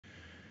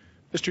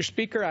Mr.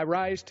 Speaker, I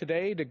rise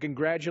today to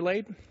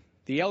congratulate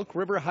the Elk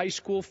River High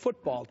School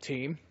football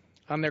team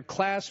on their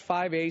Class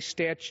 5A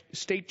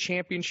state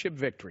championship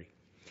victory.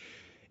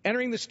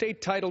 Entering the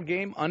state title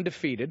game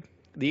undefeated,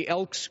 the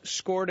Elks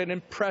scored an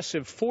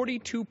impressive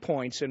 42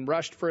 points and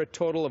rushed for a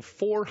total of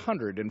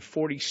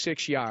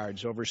 446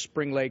 yards over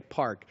Spring Lake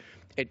Park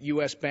at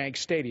U.S. Bank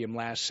Stadium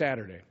last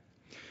Saturday.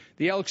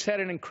 The Elks had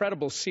an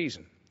incredible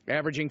season,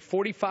 averaging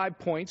 45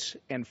 points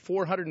and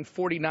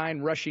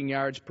 449 rushing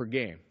yards per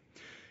game.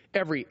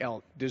 Every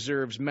Elk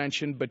deserves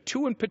mention, but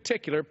two in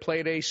particular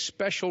played a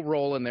special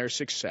role in their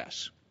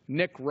success: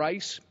 Nick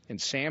Rice and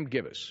Sam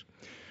Gibas.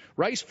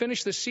 Rice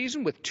finished the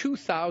season with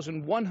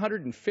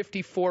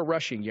 2,154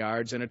 rushing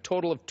yards and a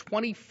total of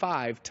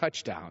 25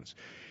 touchdowns.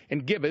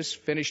 And Gibas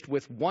finished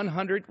with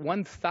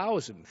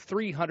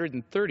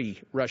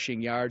 1,330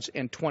 rushing yards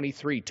and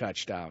 23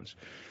 touchdowns.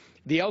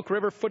 The Elk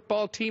River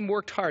football team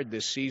worked hard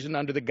this season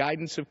under the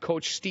guidance of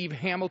Coach Steve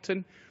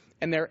Hamilton,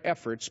 and their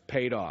efforts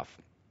paid off.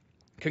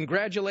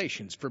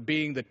 Congratulations for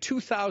being the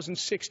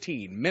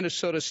 2016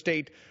 Minnesota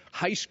State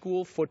High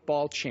School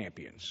football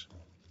champions.